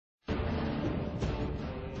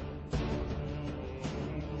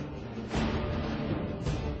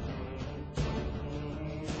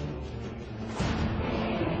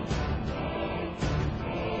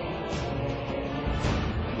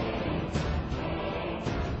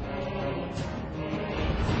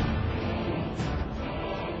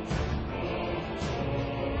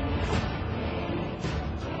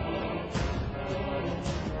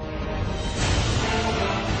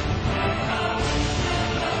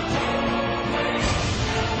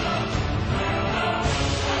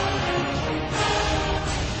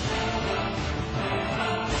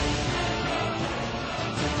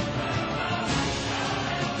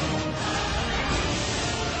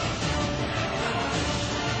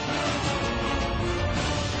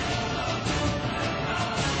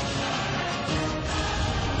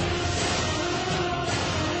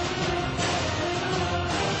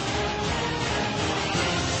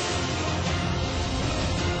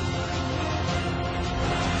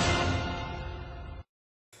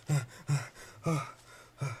Oh,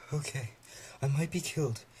 okay. I might be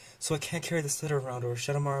killed, so I can't carry this letter around or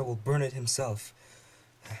Shadowmara will burn it himself.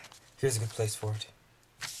 Here's a good place for it.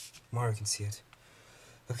 Mario can see it.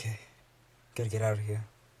 Okay, gotta get out of here.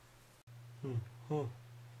 Oh.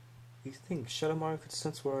 You think Shadowmara could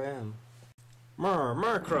sense where I am?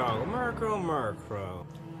 Murkrow.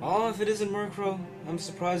 Oh, if it isn't Murkrow, I'm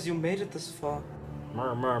surprised you made it this far.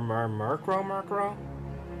 Murkrow?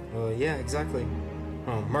 Yeah, exactly.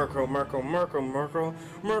 Oh, Murkrow.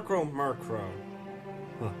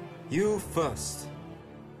 Huh. You first.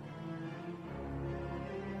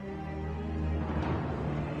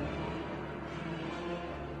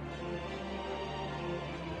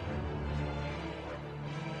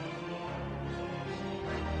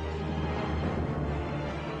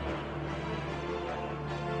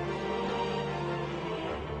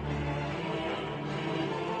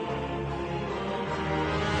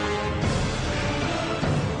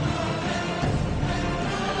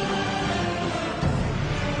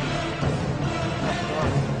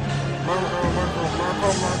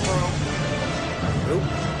 Murkrow. Nope.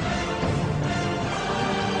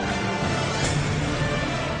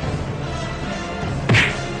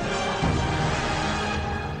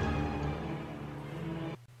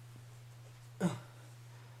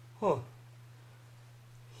 Oh.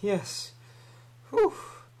 Yes. Whew.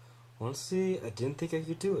 Honestly, I didn't think I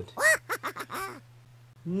could do it.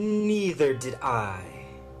 Neither did I.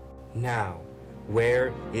 Now,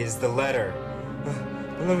 where is the letter? But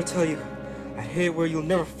let me tell you, I hate where you'll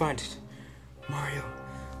never find it. Mario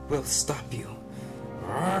will stop you.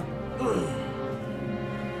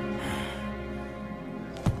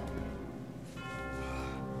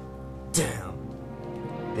 Damn.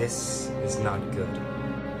 This is not good.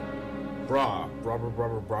 Brah.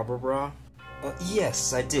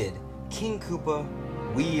 Yes, I did. King Koopa,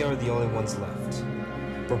 we are the only ones left.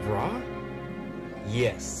 Brah?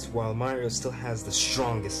 Yes, while Mario still has the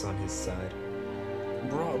strongest on his side.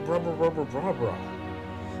 Brah.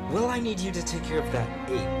 Well, I need you to take care of that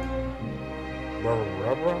ape.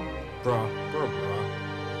 Brah.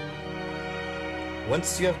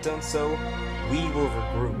 Once you have done so, we will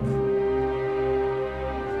regroup.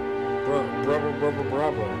 Brah.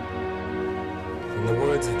 In the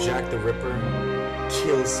words of Jack the Ripper,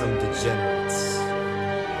 kill some degenerates.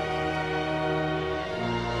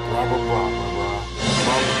 Brah.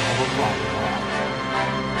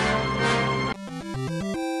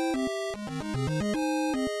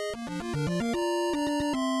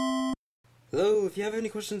 Hello, if you have any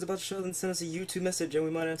questions about the show, then send us a YouTube message and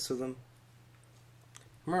we might answer them.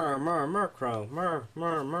 Murkrow.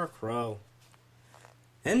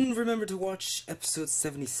 And remember to watch episode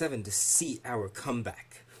 77 to see our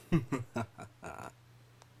comeback.